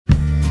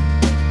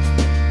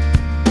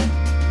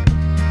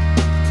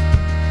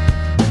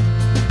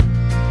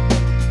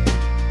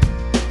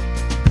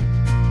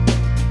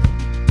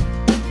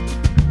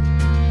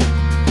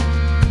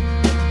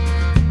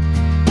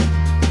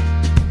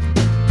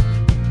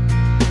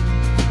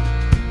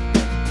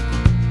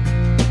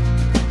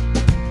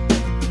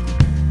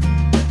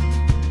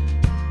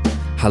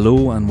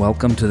Hello and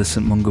welcome to the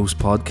St Mungo's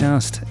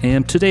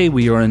podcast. Today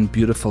we are in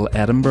beautiful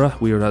Edinburgh.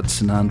 We are at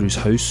St Andrew's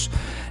House,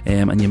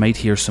 and you might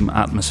hear some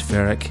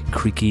atmospheric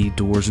creaky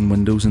doors and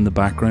windows in the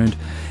background.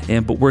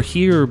 But we're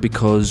here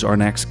because our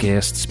next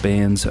guest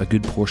spends a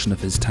good portion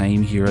of his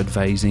time here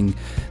advising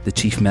the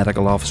Chief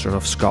Medical Officer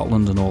of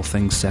Scotland on all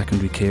things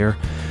secondary care.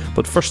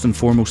 But first and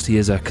foremost, he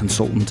is a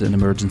consultant in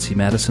emergency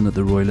medicine at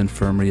the Royal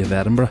Infirmary of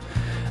Edinburgh.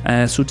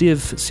 So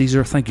Dave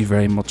Caesar, thank you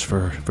very much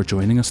for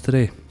joining us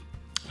today.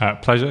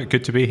 Pleasure,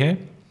 good to be here.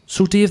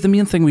 So Dave, the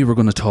main thing we were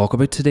going to talk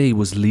about today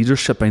was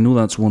leadership. I know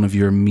that's one of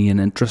your main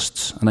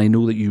interests, and I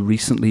know that you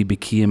recently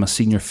became a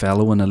senior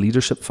fellow in a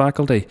leadership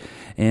faculty.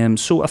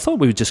 So I thought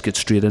we would just get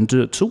straight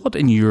into it. So what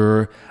in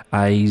your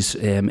eyes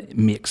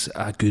makes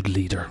a good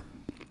leader?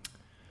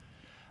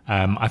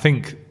 I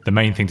think the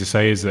main thing to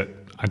say is that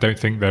I don't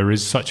think there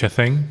is such a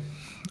thing.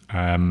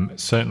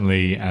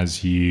 Certainly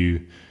as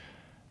you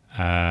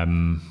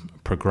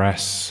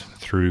progress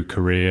through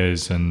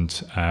careers and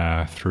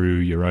through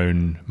your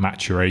own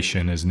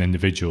maturation as an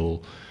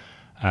individual,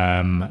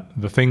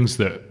 the things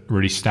that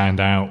really stand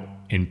out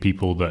in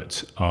people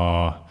that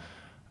are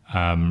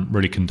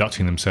really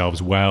conducting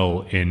themselves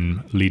well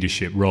in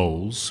leadership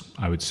roles,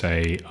 I would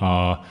say,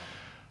 are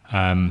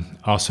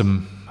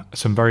some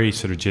very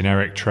sort of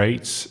generic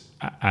traits,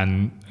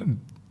 and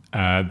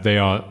they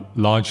are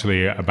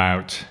largely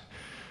about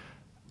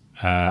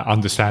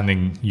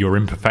understanding your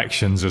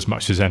imperfections as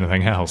much as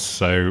anything else.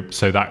 So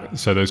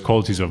those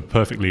qualities of a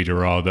perfect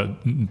leader are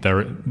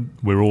that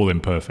we're all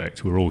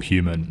imperfect, we're all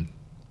human.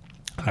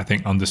 I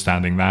think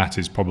understanding that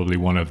is probably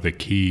one of the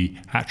key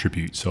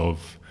attributes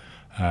of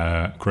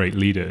great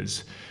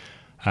leaders.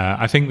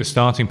 I think the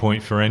starting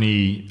point for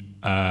any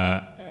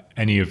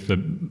of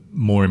the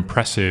more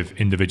impressive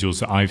individuals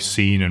that I've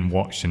seen and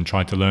watched and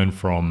tried to learn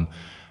from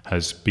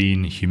has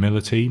been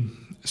humility.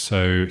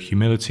 So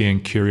humility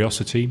and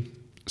curiosity.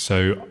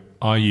 So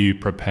are you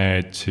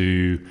prepared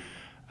to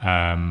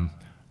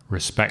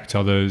respect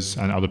others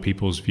and other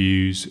people's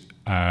views?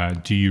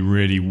 Do you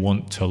really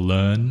want to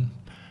learn,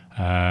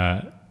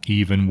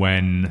 even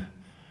when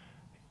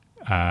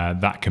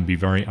that can be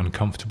very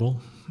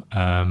uncomfortable?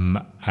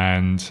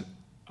 And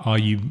are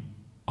you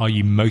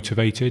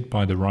motivated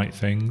by the right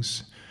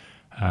things?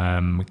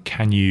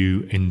 Can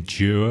you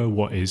endure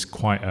what is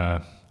quite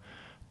a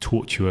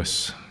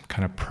tortuous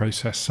kind of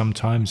process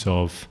sometimes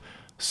of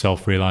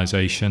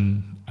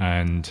self-realization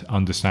and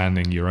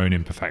understanding your own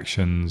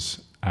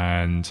imperfections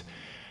and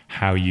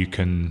how you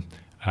can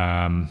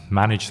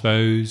manage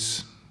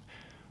those,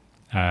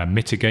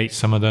 mitigate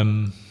some of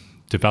them,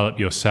 develop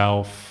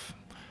yourself,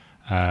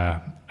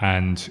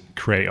 and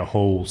create a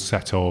whole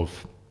set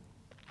of,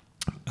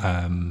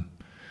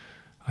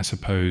 I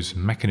suppose,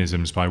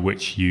 mechanisms by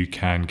which you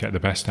can get the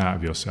best out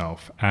of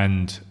yourself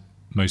and,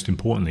 most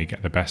importantly,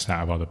 get the best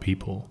out of other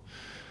people.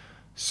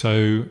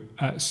 So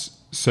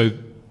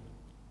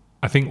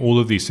I think all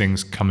of these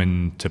things come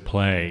into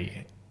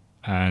play,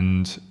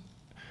 and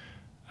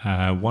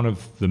one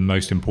of the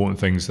most important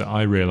things that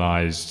I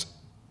realized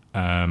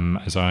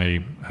as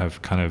I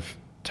have kind of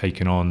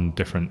taken on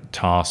different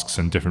tasks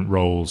and different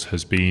roles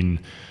has been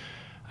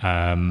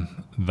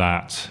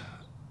that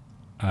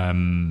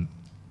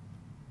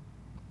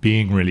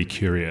being really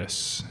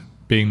curious,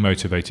 being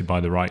motivated by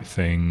the right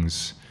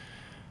things,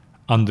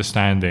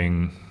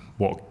 understanding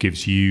what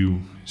gives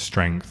you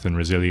strength and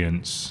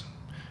resilience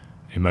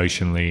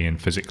emotionally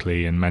and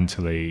physically and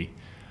mentally,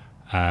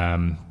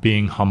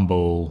 being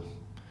humble,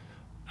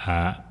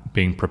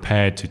 being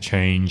prepared to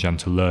change and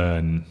to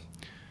learn,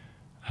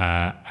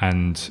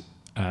 and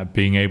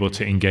being able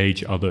to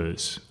engage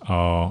others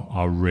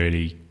are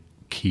really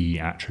key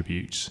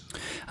attributes.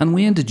 And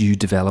when did you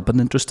develop an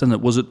interest in it?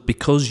 Was it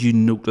because you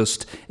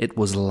noticed it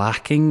was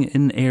lacking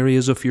in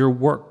areas of your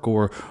work,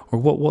 or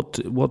what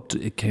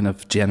kind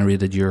of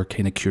generated your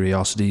kind of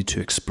curiosity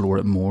to explore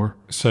it more?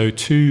 So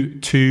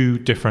two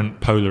different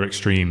polar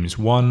extremes.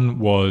 One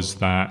was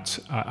that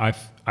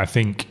I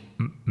think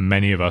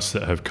many of us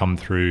that have come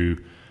through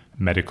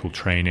medical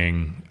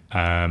training,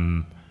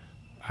 and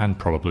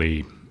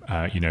probably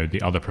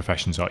the other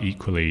professions are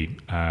equally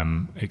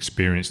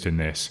experienced in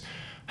this,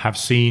 have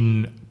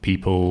seen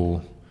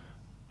people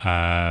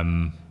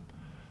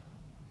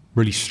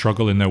really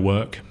struggle in their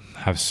work,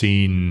 have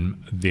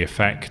seen the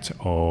effect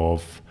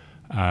of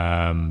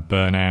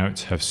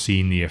burnout, have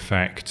seen the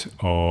effect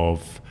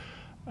of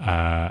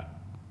a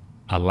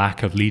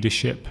lack of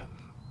leadership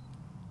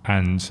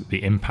and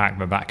the impact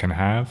that can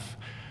have.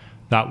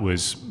 That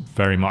was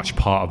very much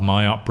part of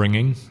my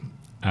upbringing.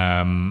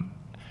 And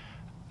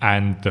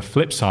the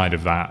flip side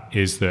of that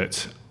is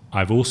that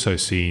I've also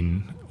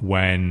seen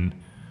when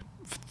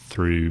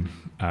through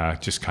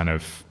just kind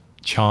of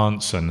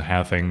chance and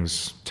how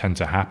things tend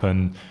to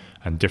happen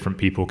and different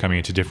people coming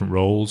into different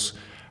roles,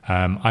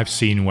 I've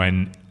seen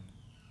when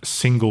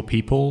single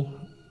people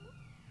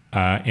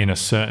in a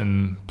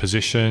certain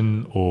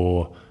position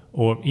or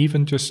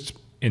even just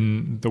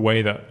in the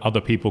way that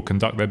other people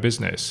conduct their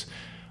business,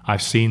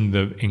 I've seen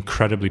the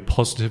incredibly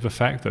positive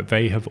effect that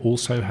they have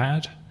also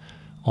had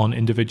on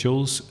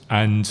individuals.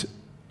 And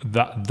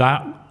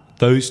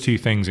those two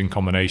things in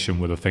combination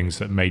were the things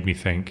that made me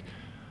think,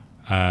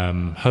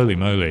 holy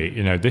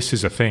moly, this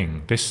is a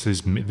thing. This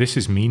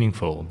is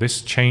meaningful.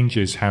 This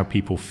changes how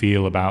people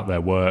feel about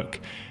their work,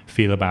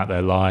 feel about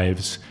their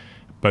lives,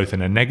 both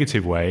in a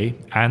negative way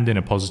and in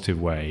a positive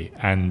way.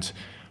 And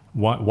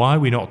why are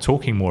we not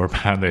talking more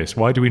about this?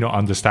 Why do we not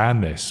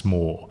understand this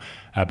more?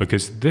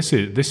 Because this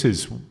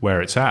is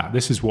where it's at.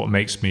 This is what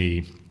makes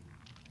me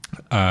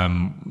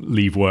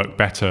leave work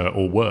better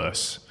or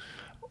worse,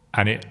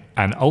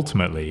 and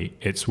ultimately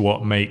it's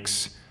what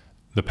makes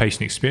the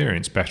patient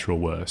experience better or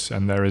worse.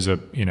 And there is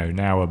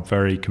now a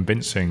very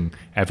convincing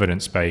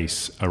evidence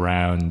base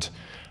around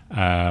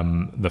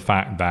the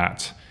fact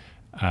that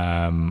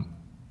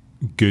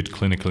good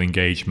clinical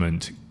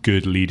engagement,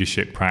 good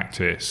leadership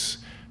practice,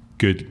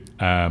 good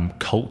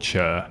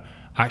culture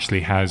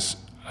actually has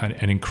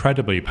an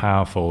incredibly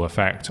powerful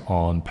effect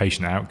on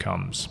patient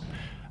outcomes.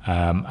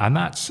 And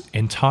that's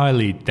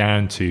entirely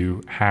down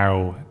to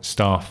how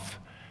staff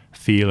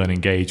feel and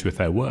engage with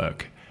their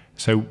work.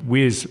 So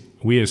we as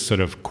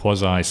sort of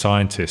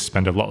quasi-scientists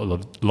spend a lot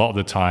of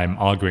the time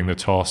arguing the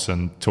toss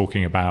and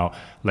talking about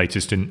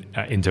latest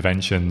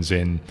interventions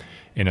in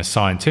a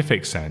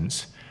scientific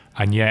sense,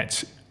 and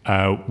yet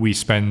we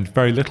spend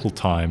very little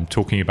time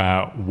talking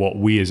about what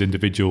we as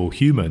individual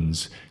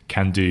humans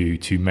can do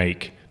to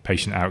make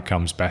patient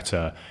outcomes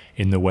better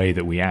in the way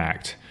that we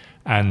act.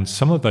 And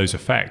some of those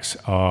effects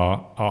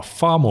are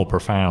far more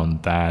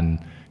profound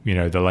than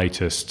the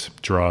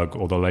latest drug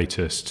or the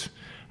latest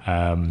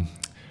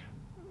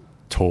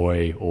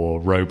toy or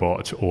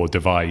robot or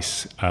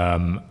device.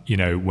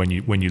 When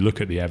you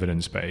look at the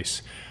evidence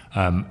base,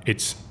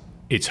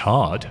 it's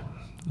hard.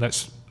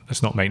 Let's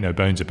not make no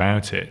bones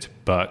about it.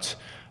 But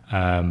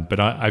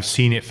I've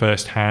seen it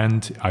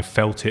firsthand. I've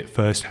felt it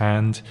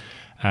firsthand,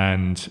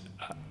 and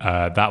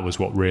that was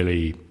what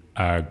really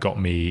got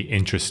me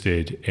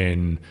interested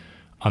in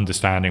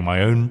understanding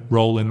my own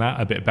role in that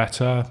a bit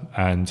better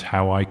and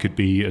how I could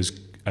be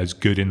as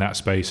good in that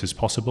space as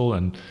possible.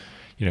 And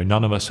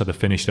none of us had a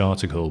finished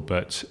article,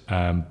 but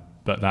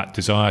that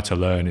desire to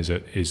learn is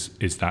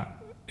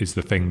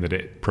the thing that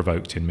it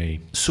provoked in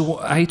me. So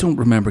I don't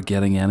remember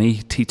getting any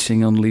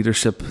teaching on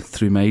leadership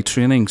through my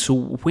training. So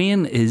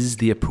when is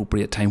the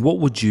appropriate time? What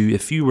would you,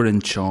 if you were in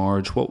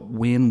charge,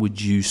 when would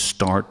you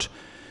start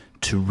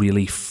to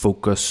really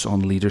focus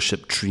on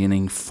leadership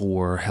training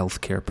for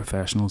healthcare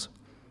professionals?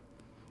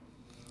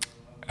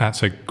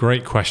 That's a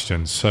great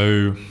question.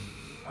 So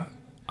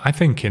I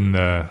think in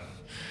the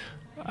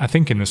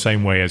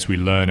same way as we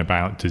learn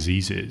about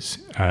diseases,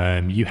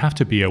 you have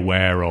to be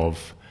aware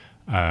of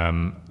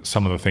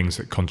some of the things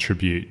that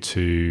contribute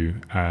to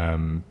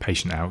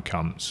patient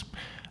outcomes.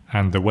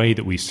 And the way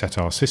that we set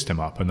our system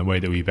up and the way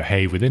that we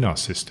behave within our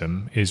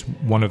system is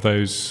one of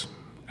those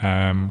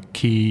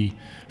key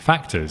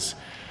factors.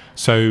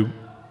 So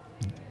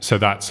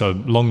that's a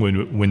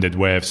long-winded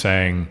way of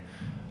saying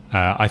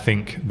I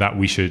think that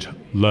we should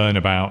learn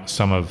about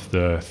some of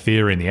the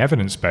theory and the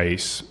evidence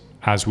base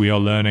as we are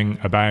learning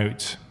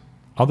about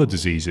other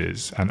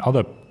diseases and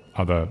other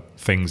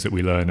things that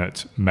we learn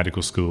at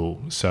medical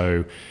school.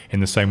 So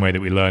in the same way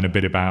that we learn a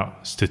bit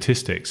about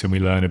statistics and we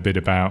learn a bit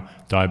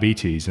about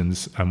diabetes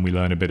and we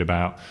learn a bit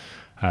about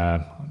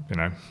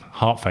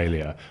heart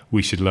failure,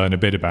 we should learn a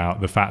bit about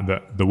the fact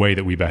that the way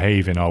that we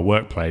behave in our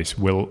workplace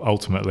will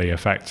ultimately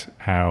affect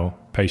how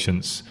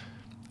patients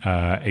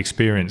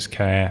experience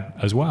care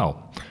as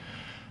well.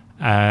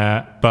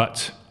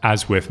 But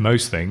as with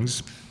most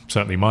things,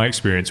 certainly my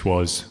experience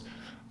was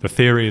the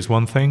theory is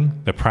one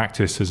thing, the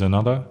practice is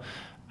another.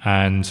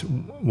 And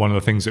one of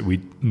the things that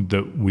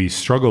we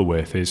struggle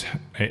with is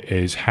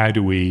how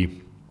do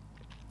we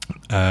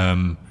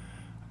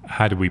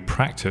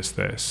practice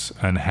this,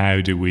 and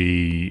how do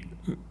we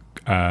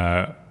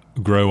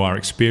grow our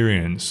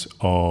experience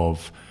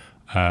of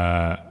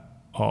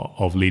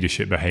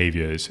leadership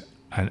behaviors,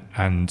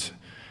 and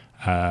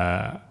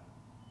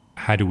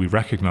how do we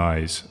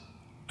recognize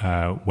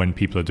when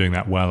people are doing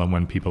that well and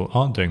when people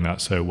aren't doing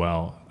that so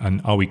well,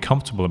 and are we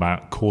comfortable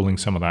about calling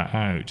some of that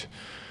out?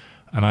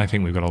 And I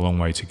think we've got a long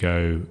way to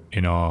go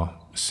in our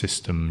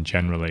system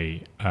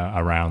generally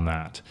around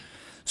that.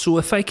 So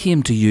if I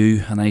came to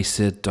you and I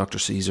said, Dr.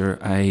 Caesar,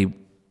 I'm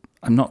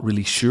not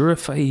really sure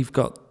if I've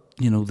got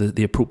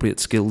the appropriate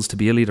skills to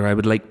be a leader, I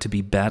would like to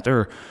be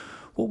better,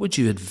 what would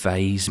you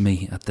advise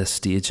me at this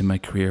stage in my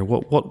career?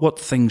 What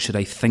things should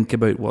I think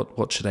about?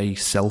 What should I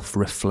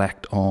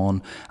self-reflect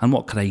on? And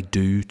what could I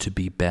do to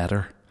be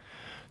better?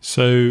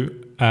 So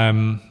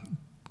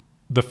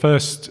the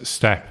first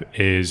step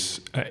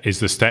is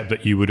the step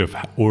that you would have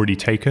already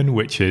taken,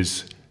 which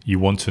is you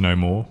want to know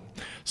more.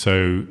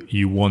 So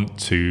you want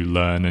to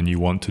learn and you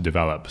want to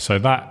develop. So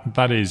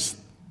that is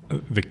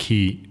the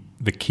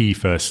key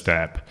first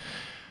step.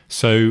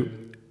 So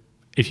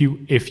if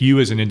you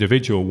as an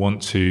individual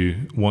want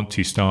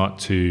to start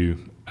to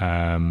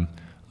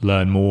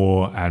learn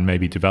more and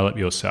maybe develop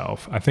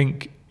yourself, I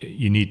think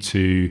you need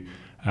to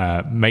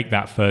make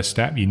that first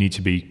step, you need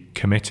to be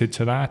committed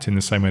to that in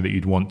the same way that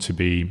you'd want to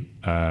be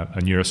a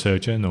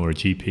neurosurgeon or a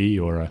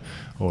GP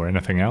or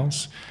anything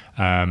else.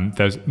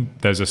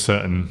 There's a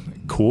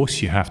certain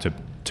course you have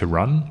to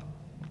run.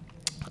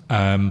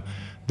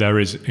 There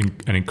is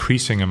an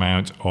increasing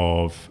amount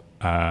of,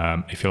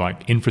 if you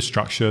like,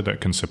 infrastructure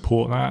that can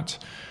support that.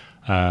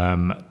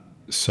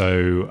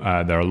 So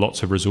there are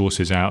lots of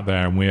resources out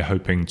there, and we're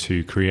hoping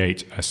to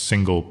create a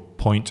single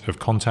point of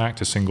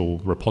contact, a single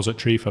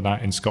repository for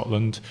that in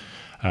Scotland,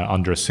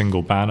 under a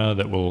single banner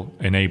that will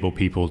enable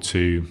people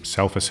to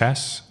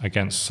self-assess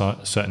against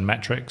certain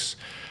metrics.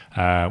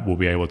 We'll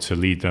be able to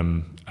lead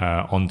them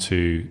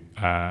onto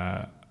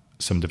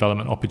some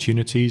development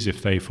opportunities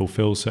if they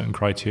fulfill certain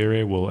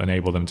criteria. We'll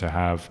enable them to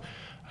have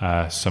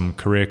some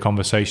career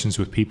conversations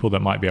with people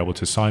that might be able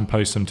to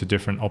signpost them to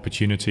different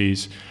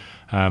opportunities.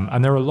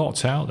 And there are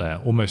lots out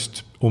there,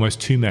 almost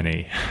too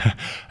many,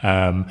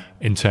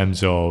 in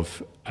terms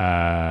of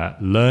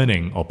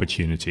learning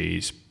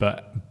opportunities.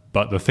 But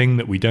the thing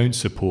that we don't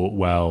support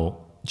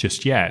well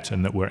just yet,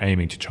 and that we're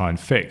aiming to try and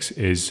fix,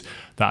 is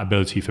that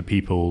ability for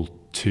people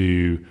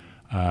to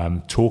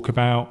talk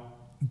about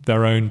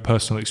their own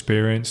personal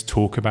experience,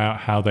 talk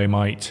about how they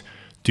might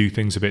do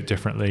things a bit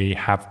differently,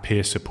 have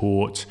peer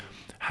support,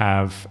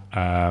 have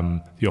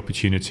the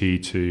opportunity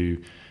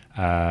to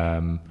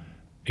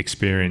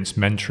experience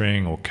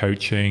mentoring or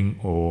coaching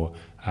or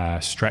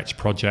stretch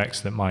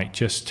projects that might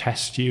just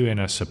test you in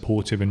a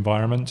supportive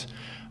environment,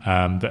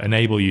 that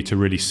enable you to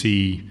really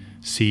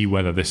see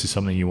whether this is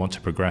something you want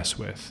to progress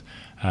with.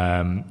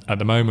 At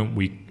the moment,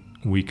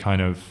 we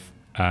kind of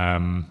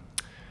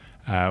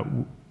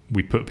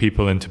we put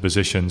people into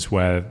positions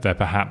where they're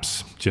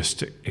perhaps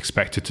just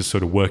expected to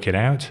sort of work it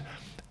out,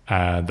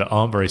 that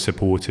aren't very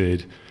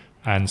supported,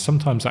 and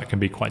sometimes that can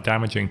be quite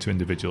damaging to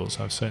individuals.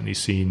 I've certainly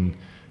seen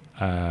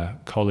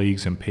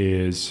colleagues and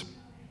peers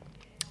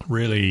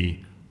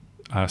really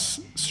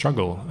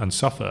struggle and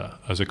suffer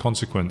as a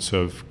consequence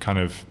of kind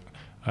of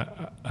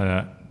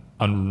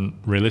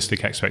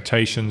unrealistic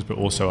expectations, but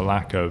also a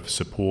lack of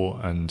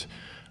support and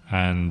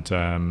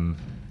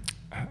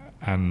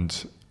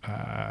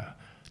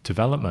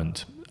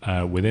development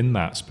within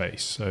that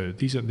space. So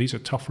these are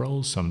tough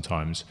roles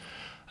sometimes.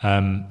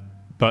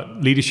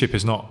 But leadership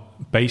is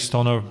not based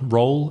on a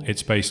role,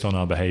 it's based on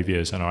our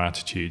behaviors and our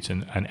attitudes,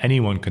 and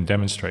anyone can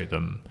demonstrate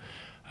them.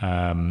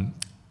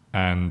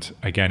 And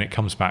again, it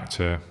comes back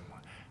to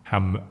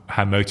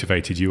how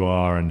motivated you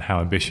are and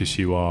how ambitious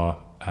you are.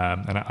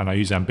 And I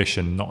use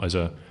ambition not as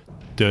a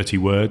dirty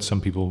word.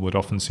 Some people would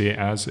often see it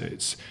as.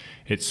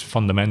 It's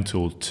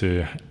fundamental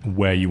to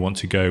where you want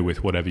to go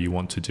with whatever you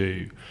want to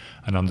do.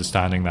 And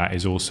understanding that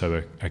is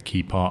also a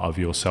key part of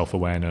your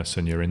self-awareness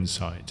and your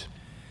insight.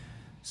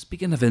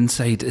 Speaking of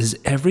insight, is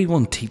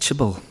everyone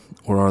teachable,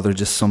 or are there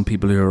just some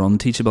people who are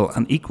unteachable?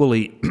 And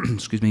equally,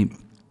 excuse me,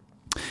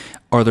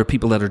 are there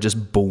people that are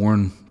just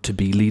born to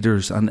be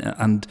leaders?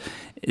 And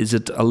is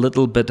it a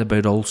little bit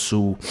about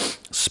also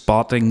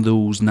spotting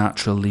those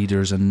natural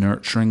leaders and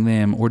nurturing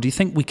them? Or do you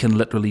think we can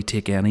literally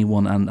take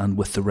anyone and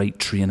with the right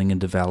training and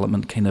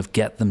development kind of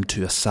get them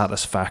to a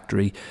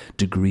satisfactory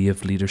degree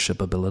of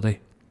leadership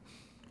ability?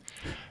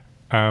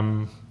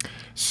 I'm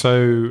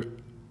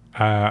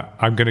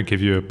going to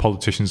give you a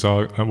politician's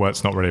answer. Well,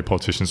 it's not really a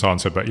politician's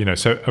answer, but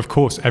so of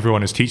course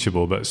everyone is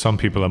teachable, but some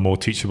people are more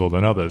teachable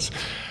than others.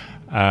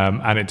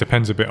 And it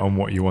depends a bit on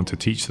what you want to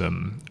teach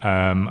them.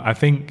 I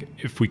think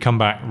if we come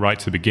back right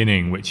to the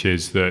beginning, which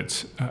is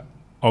that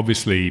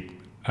obviously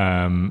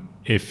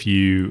if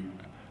you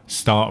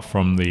start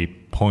from the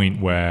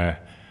point where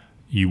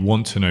you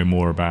want to know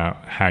more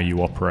about how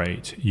you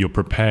operate, you're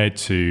prepared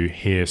to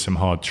hear some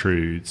hard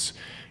truths,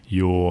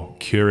 you're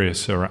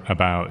curious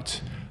about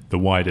the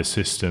wider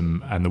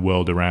system and the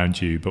world around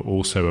you, but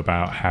also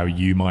about how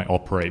you might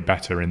operate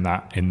better in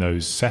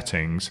those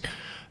settings,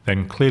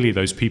 then clearly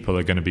those people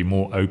are going to be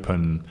more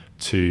open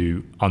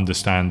to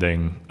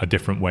understanding a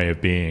different way of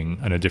being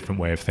and a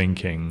different way of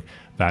thinking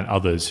than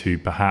others who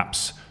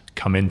perhaps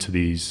come into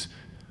these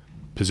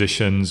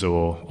positions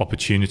or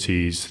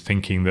opportunities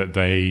thinking that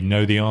they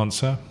know the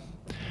answer.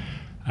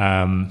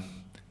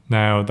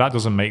 Now, that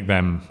doesn't make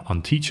them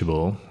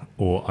unteachable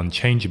or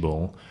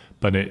unchangeable,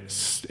 but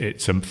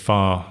it's a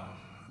far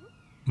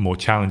more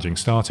challenging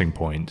starting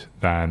point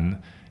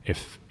than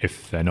if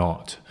they're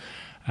not.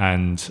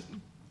 And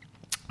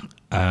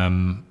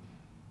I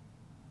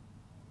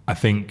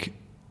think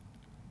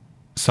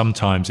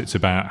sometimes it's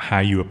about how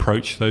you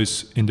approach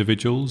those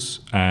individuals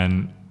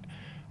and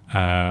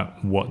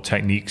what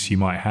techniques you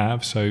might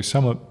have. So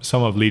some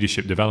of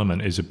leadership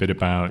development is a bit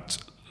about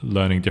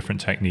learning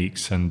different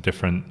techniques and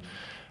different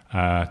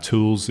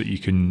tools that you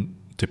can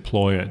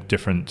deploy at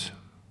different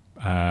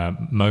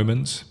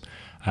moments,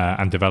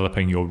 and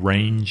developing your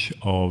range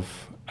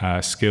of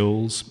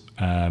skills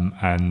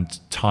and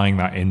tying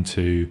that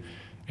into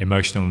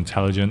emotional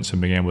intelligence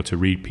and being able to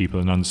read people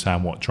and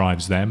understand what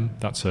drives them.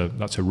 That's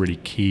a really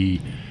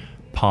key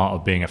part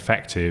of being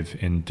effective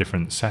in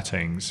different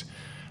settings.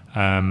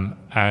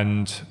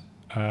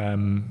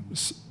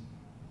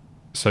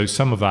 So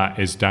some of that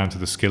is down to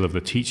the skill of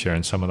the teacher,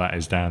 and some of that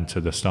is down to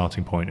the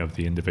starting point of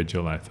the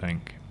individual, I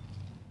think.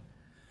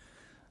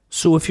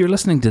 So if you're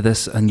listening to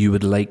this and you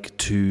would like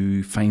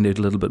to find out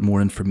a little bit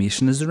more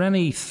information, is there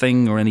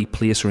anything or any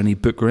place or any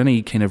book or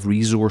any kind of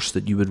resource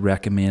that you would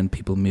recommend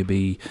people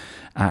maybe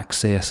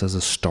access as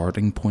a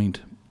starting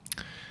point?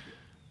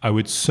 I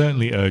would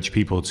certainly urge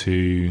people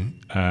to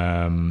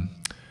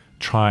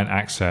try and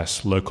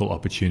access local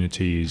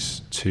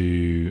opportunities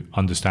to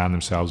understand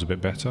themselves a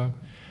bit better.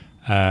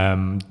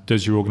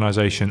 Does your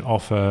organisation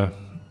offer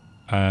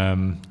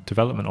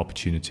development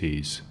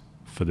opportunities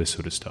for this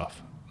sort of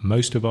stuff?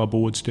 Most of our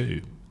boards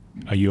do.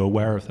 Are you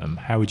aware of them?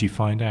 How would you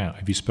find out?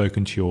 Have you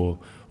spoken to your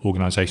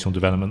organisational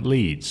development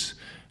leads?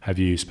 Have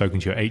you spoken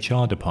to your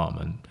HR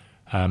department?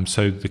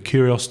 So the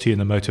curiosity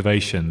and the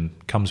motivation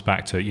comes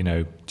back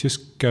to,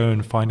 just go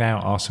and find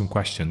out, ask some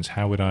questions.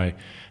 How would I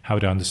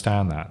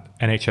understand that?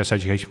 NHS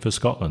Education for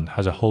Scotland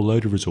has a whole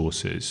load of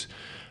resources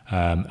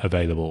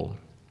available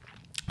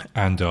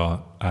and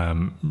are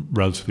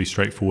relatively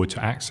straightforward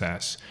to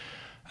access.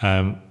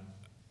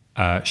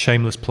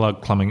 Shameless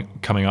plug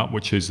coming up,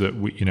 which is that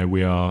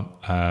we are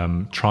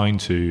trying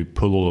to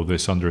pull all of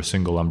this under a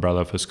single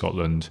umbrella for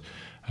Scotland,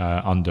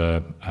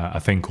 under a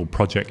thing called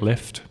Project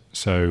Lift.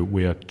 So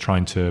we are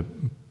trying to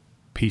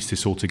piece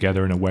this all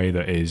together in a way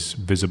that is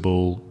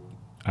visible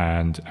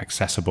and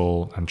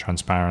accessible and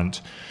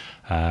transparent.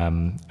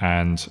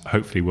 And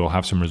hopefully we'll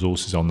have some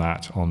resources on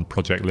that on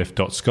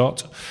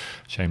projectlift.scot.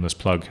 Shameless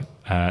plug.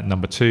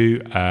 Number 2,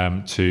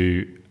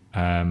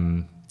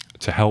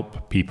 to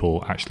help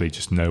people actually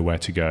just know where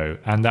to go,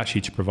 and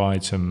actually to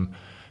provide some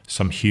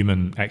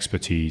human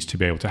expertise to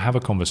be able to have a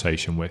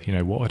conversation with.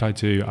 What would I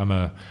do?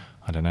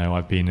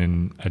 I've been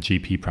in a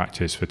GP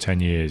practice for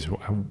 10 years.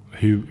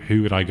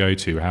 Who would I go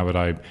to? How would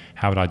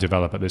I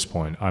develop at this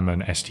point? I'm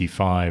an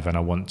ST5 and I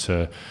want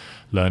to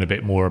learn a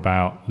bit more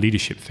about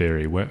leadership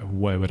theory.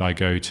 Where would I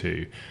go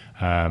to?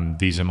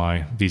 These are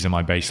my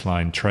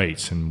baseline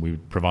traits, and we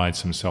would provide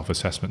some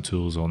self-assessment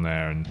tools on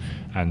there,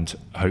 and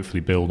hopefully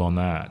build on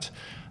that.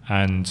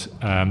 And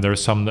there are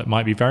some that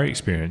might be very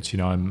experienced.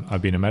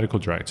 I've been a medical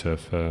director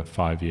for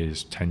 5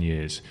 years, 10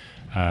 years.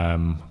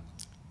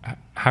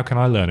 How can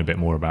I learn a bit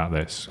more about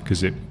this?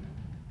 Because it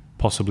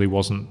possibly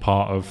wasn't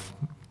part of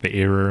the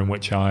era in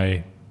which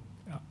I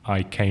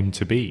came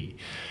to be.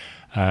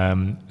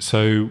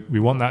 So we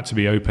want that to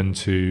be open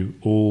to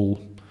all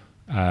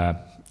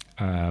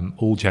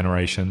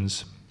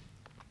generations,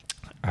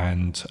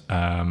 and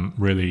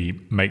really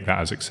make that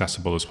as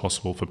accessible as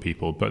possible for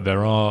people. But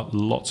there are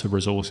lots of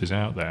resources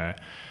out there,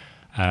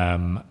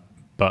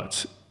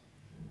 but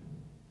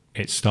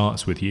it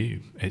starts with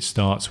you. It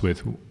starts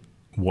with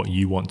what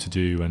you want to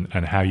do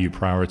and how you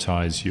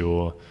prioritize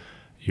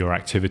your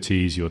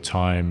activities, your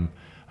time.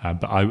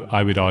 But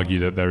I would argue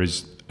that there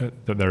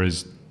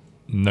is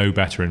no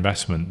better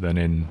investment than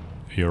in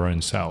your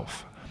own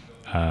self,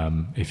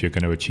 if you're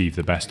going to achieve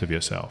the best of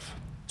yourself.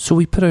 So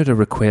we put out a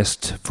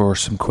request for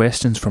some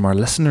questions from our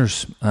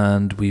listeners,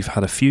 and we've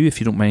had a few.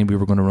 If you don't mind, we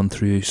were going to run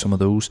through some of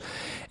those.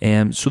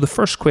 So the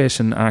first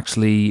question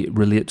actually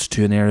relates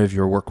to an area of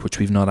your work which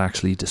we've not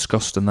actually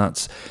discussed, and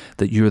that's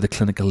that you're the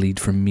clinical lead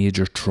for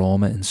major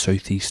trauma in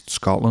South East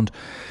Scotland.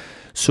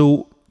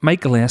 So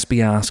Michael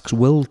Espy asks,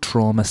 will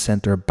trauma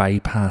centre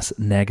bypass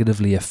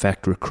negatively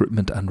affect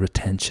recruitment and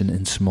retention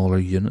in smaller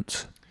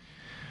units?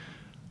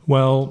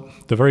 Well,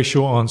 the very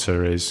short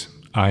answer is,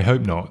 I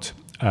hope not.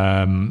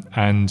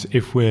 And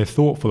if we're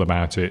thoughtful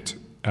about it,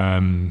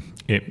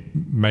 it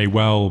may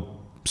well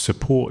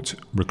support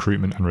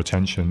recruitment and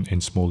retention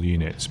in small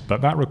units,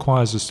 but that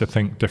requires us to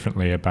think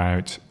differently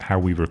about how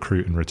we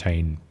recruit and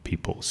retain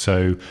people.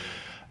 So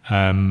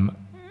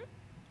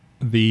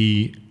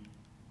the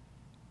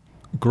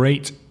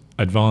great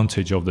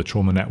advantage of the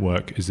trauma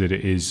network is that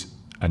it is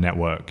a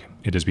network.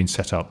 It has been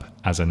set up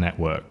as a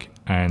network,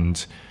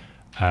 and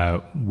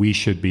we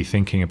should be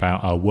thinking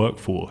about our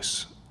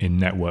workforce in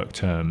network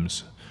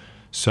terms.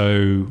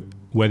 So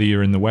whether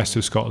you're in the west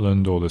of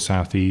Scotland or the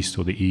southeast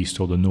or the east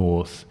or the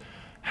north,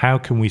 how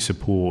can we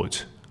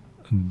support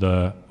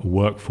the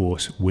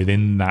workforce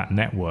within that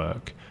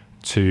network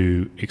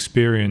to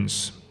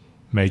experience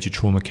major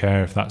trauma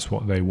care if that's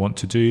what they want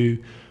to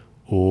do,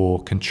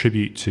 or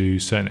contribute to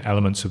certain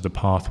elements of the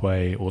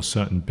pathway or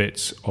certain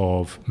bits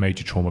of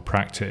major trauma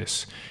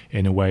practice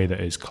in a way that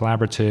is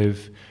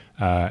collaborative,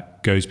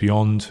 goes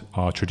beyond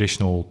our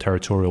traditional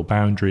territorial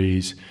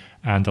boundaries,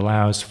 and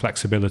allows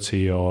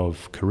flexibility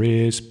of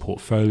careers,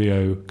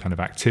 portfolio, kind of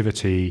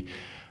activity,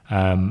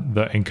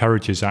 that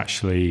encourages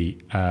actually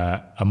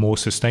a more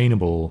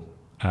sustainable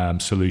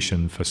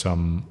solution for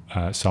some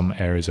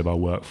areas of our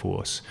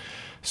workforce.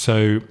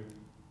 So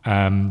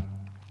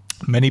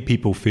many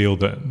people feel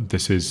that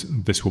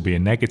this will be a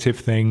negative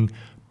thing,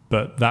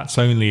 but that's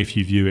only if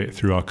you view it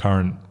through our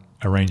current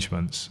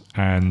arrangements.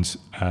 And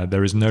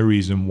there is no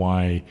reason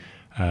why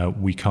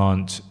we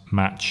can't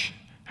match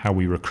how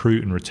we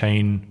recruit and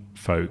retain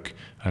folk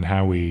and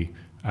how we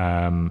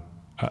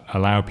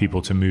allow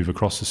people to move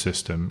across the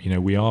system.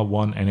 We are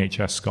one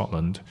NHS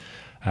Scotland,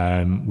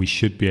 We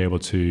should be able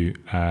to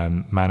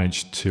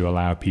manage to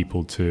allow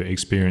people to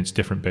experience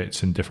different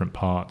bits and different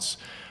parts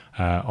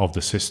of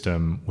the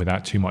system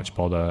without too much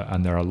bother,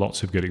 and there are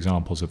lots of good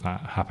examples of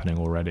that happening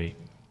already.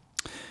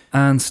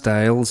 Anne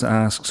Stiles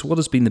asks, what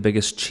has been the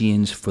biggest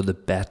change for the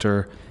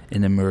better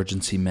in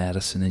emergency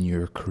medicine in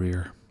your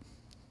career?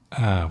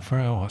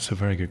 That's a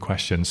very good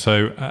question.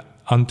 So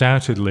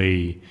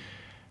undoubtedly,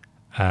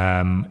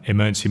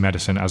 emergency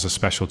medicine as a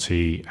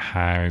specialty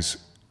has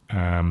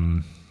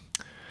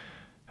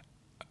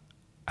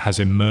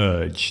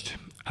emerged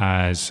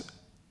as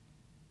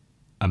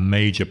a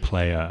major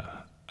player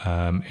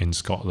in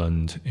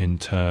Scotland in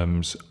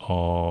terms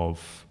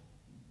of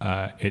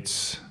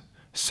its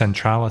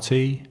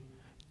centrality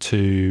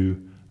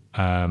to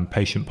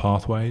patient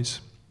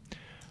pathways,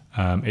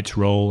 its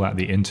role at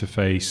the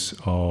interface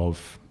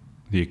of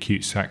the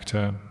acute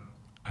sector,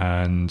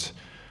 and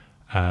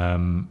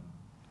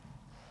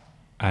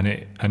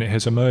it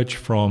has emerged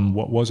from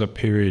what was a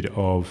period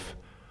of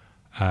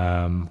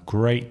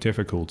great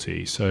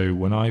difficulty. So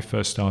when I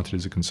first started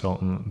as a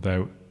consultant,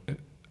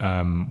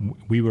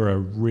 we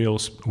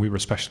were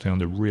especially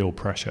under real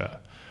pressure,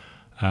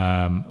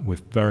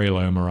 with very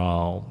low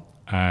morale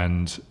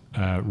and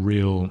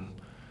real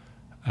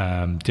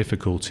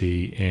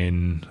difficulty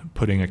in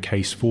putting a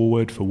case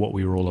forward for what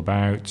we were all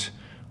about,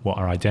 what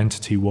our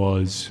identity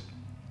was,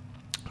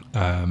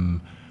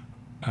 our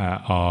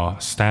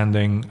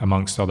standing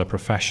amongst other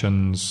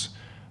professions,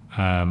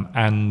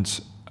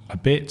 and a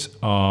bit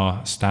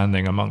our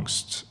standing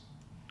amongst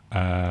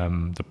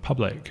the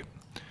public.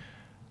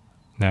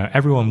 Now,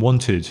 everyone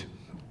wants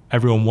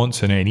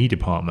an A&E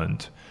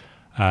department,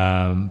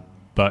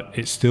 but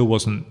it still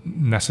wasn't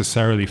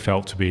necessarily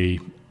felt to be,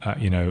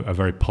 a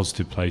very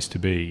positive place to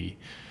be,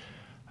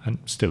 and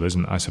still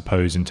isn't, I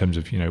suppose, in terms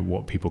of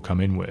what people come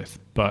in with.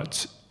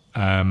 But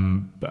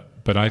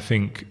I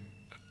think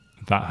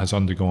that has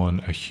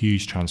undergone a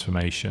huge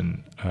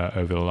transformation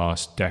over the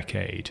last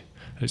decade.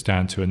 It's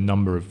down to a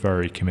number of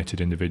very committed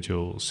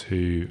individuals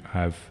who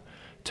have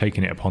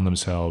taken it upon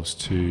themselves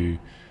to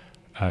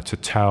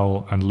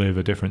tell and live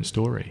a different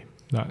story.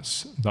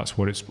 That's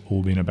what it's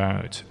all been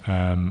about.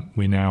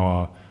 We now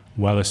are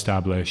well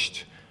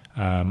established,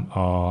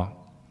 are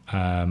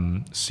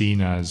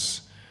seen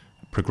as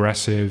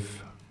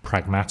progressive,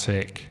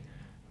 pragmatic,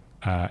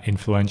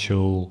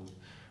 influential,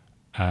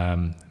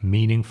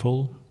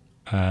 meaningful,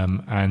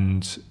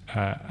 and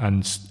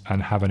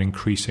have an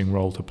increasing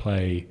role to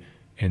play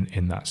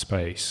in that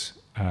space.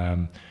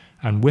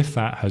 And with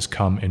that has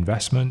come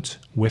investment.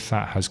 With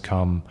that has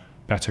come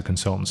better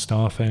consultant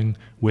staffing.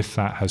 With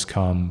that has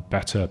come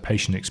better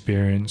patient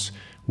experience.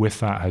 With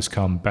that has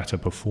come better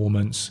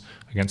performance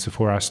against the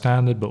 4-hour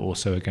standard, but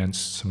also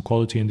against some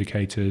quality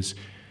indicators.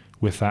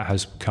 With that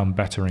has come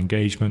better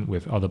engagement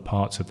with other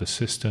parts of the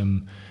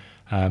system.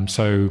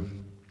 So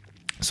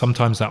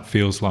sometimes that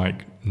feels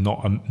like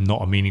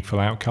not a meaningful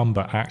outcome,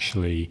 but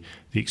actually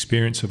the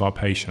experience of our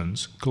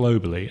patients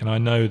globally, and I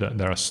know that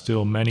there are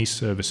still many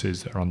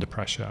services that are under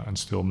pressure and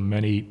still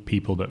many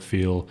people that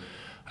feel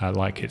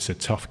like it's a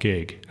tough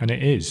gig, and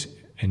it is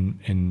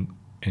in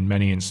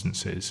many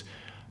instances,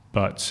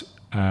 but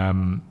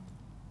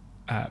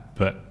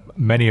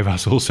many of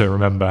us also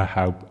remember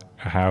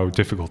how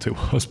difficult it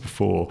was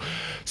before.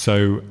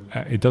 So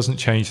it doesn't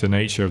change the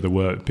nature of the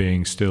work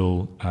being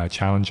still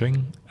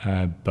challenging,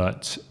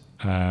 but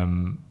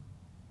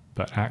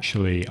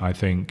actually I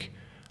think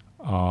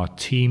our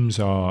teams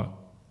are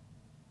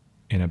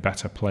in a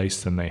better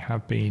place than they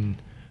have been.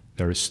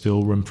 There is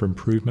still room for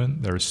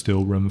improvement. There is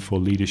still room for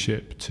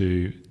leadership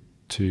to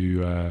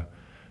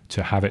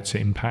have its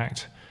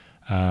impact.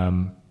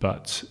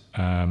 But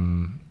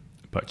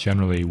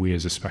generally, we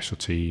as a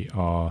specialty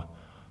are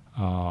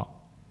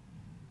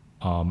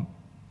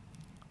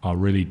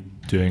really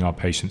doing our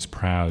patients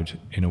proud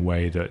in a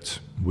way that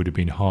would have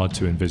been hard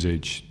to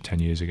envisage 10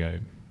 years ago.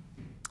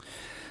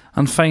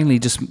 And finally,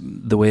 just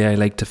the way I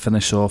like to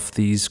finish off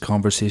these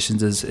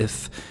conversations is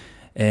if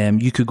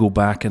you could go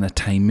back in a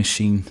time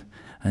machine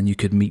and you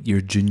could meet your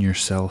junior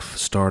self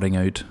starting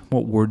out,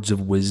 what words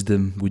of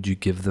wisdom would you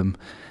give them?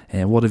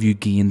 What have you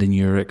gained in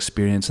your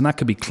experience? And that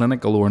could be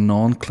clinical or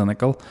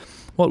non-clinical.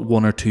 What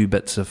one or two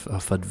bits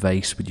of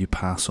advice would you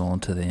pass on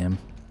to them?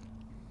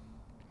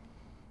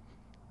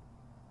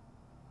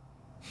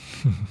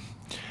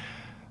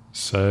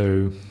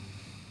 So,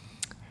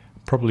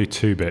 probably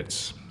two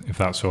bits, if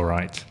that's all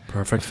right.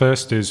 Perfect. The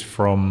first is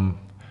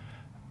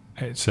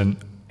it's an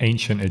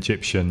ancient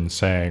Egyptian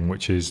saying,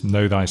 which is,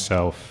 know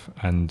thyself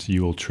and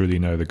you will truly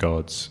know the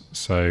gods.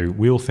 So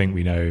we all think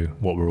we know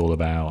what we're all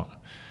about,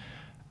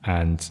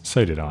 and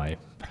so did I.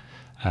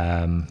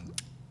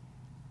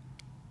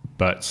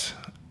 But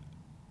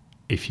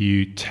if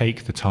you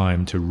take the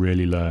time to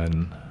really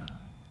learn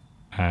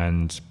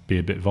and be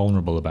a bit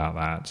vulnerable about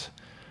that,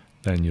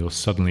 then you have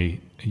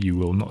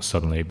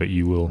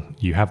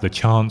the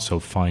chance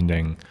of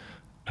finding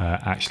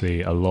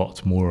actually a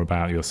lot more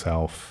about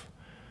yourself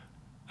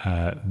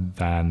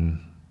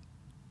than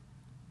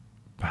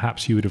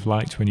perhaps you would have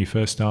liked when you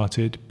first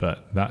started,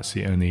 but that's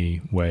the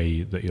only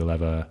way that you'll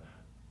ever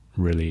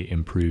really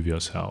improve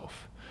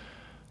yourself.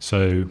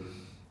 So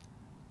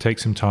take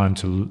some time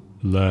to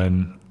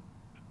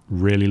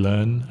really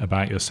learn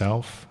about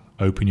yourself,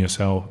 open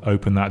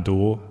that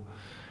door,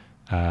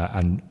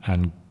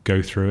 and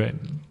go through it.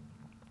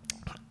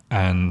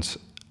 And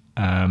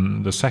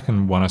the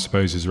second one, I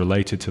suppose, is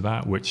related to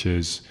that, which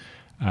is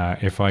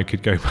if I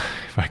could go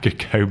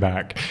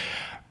back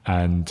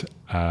and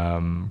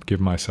give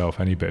myself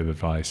any bit of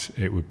advice,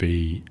 it would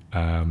be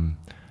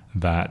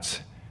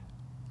that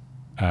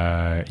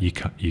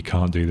you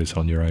can't do this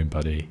on your own,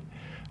 buddy,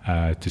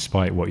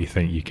 despite what you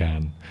think you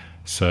can.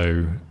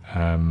 So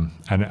and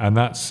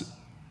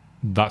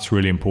that's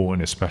really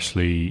important,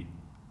 especially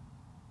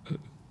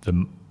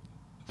the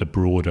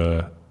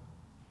broader,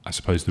 I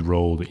suppose, the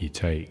role that you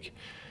take.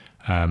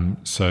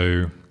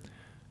 So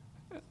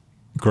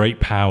great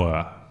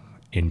power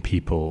in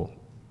people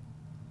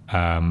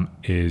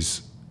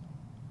is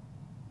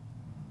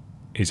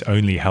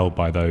only held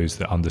by those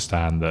that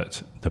understand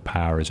that the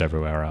power is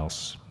everywhere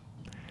else.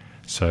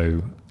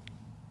 So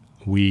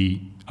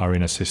we are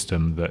in a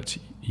system that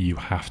you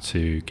have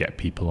to get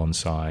people on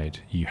side,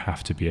 you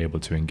have to be able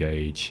to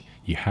engage,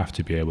 you have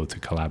to be able to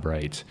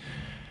collaborate.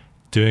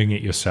 Doing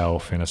it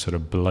yourself in a sort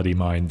of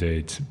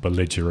bloody-minded,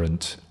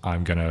 belligerent,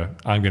 I'm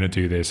gonna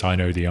do this, I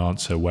know the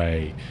answer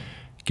way,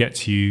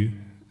 gets you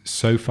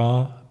so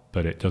far,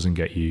 but it doesn't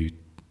get you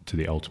to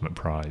the ultimate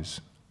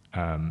prize.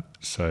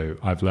 So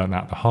I've learned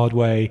that the hard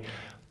way,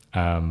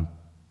 and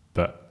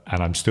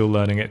I'm still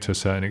learning it to a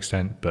certain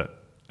extent, but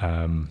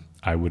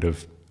I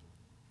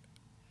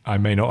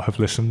may not have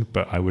listened,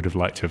 but I would have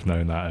liked to have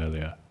known that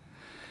earlier.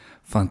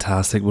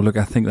 Fantastic. Well, look,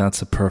 I think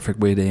that's a perfect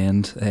way to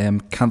end.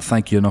 Can't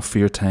thank you enough for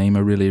your time. I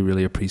really,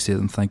 really appreciate it,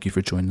 and thank you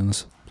for joining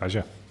us.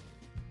 Pleasure.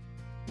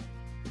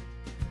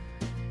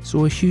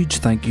 So a huge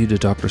thank you to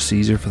Dr.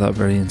 Caesar for that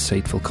very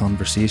insightful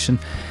conversation.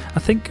 I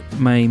think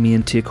my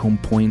main take-home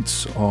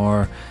points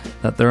are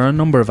that there are a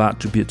number of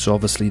attributes,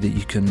 obviously, that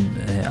you can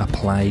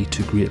apply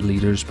to great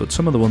leaders, but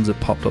some of the ones that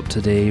popped up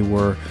today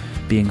were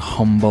being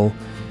humble,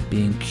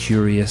 being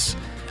curious,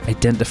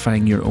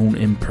 identifying your own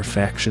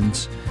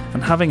imperfections,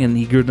 and having an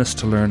eagerness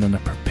to learn and a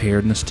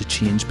preparedness to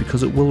change,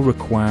 because it will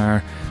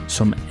require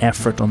some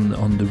effort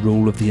on the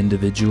role of the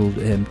individual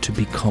to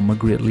become a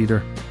great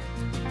leader.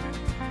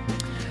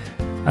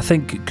 I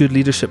think good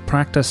leadership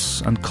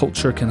practice and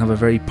culture can have a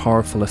very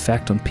powerful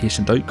effect on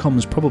patient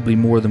outcomes, probably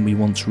more than we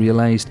once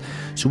realised.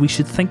 So we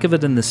should think of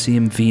it in the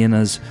same vein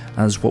as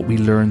what we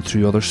learn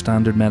through other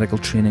standard medical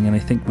training, and I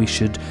think we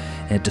should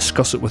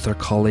discuss it with our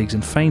colleagues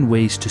and find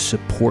ways to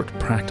support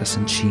practice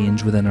and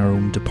change within our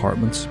own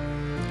departments.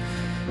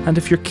 And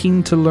if you're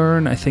keen to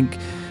learn, I think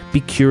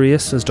be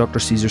curious, as Dr.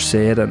 Caesar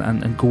said,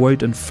 and go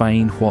out and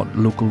find what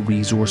local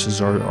resources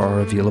are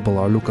available.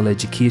 Our local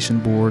education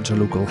boards, our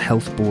local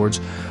health boards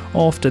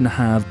often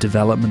have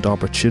development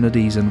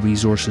opportunities and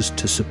resources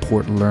to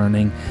support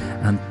learning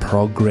and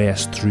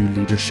progress through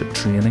leadership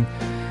training.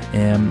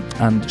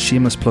 And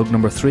shameless plug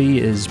number 3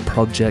 is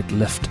Project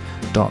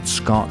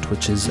Lift.Scot,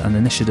 which is an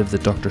initiative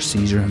that Dr.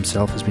 Caesar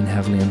himself has been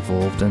heavily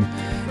involved in,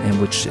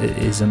 which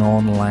is an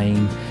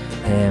online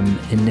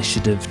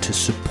initiative to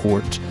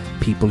support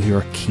people who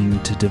are keen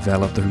to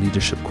develop their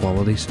leadership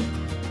qualities.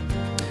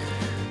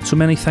 So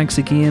many thanks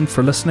again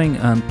for listening,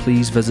 and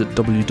please visit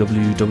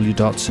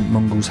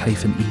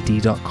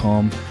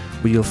www.stmungos-ed.com,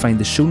 where you'll find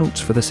the show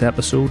notes for this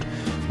episode.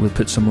 We'll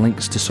put some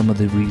links to some of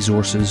the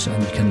resources,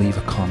 and you can leave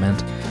a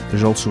comment.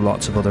 There's also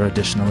lots of other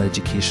additional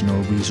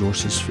educational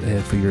resources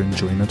for your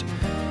enjoyment.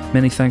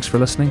 Many thanks for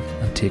listening,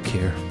 and take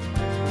care.